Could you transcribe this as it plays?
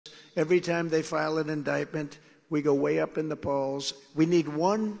Every time they file an indictment, we go way up in the polls. We need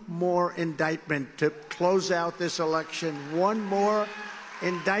one more indictment to close out this election. One more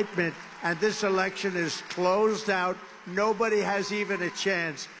indictment, and this election is closed out. Nobody has even a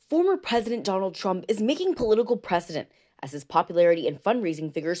chance. Former President Donald Trump is making political precedent as his popularity and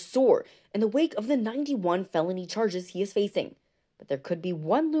fundraising figures soar in the wake of the 91 felony charges he is facing. But there could be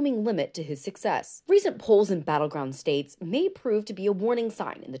one looming limit to his success. Recent polls in battleground states may prove to be a warning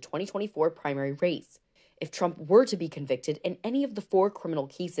sign in the 2024 primary race. If Trump were to be convicted in any of the 4 criminal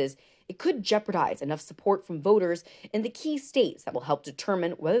cases, it could jeopardize enough support from voters in the key states that will help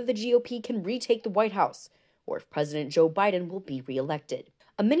determine whether the GOP can retake the White House or if President Joe Biden will be reelected.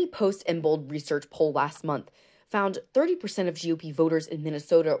 A mini post-Embold research poll last month found 30% of GOP voters in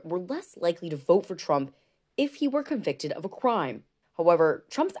Minnesota were less likely to vote for Trump if he were convicted of a crime. However,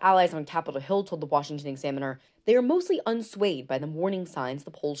 Trump's allies on Capitol Hill told the Washington Examiner they are mostly unswayed by the warning signs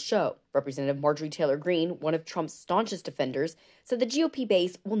the polls show. Representative Marjorie Taylor Greene, one of Trump's staunchest defenders, said the GOP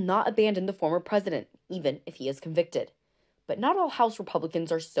base will not abandon the former president, even if he is convicted. But not all House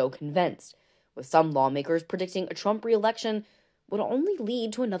Republicans are so convinced, with some lawmakers predicting a Trump reelection would only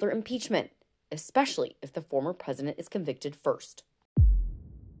lead to another impeachment, especially if the former president is convicted first.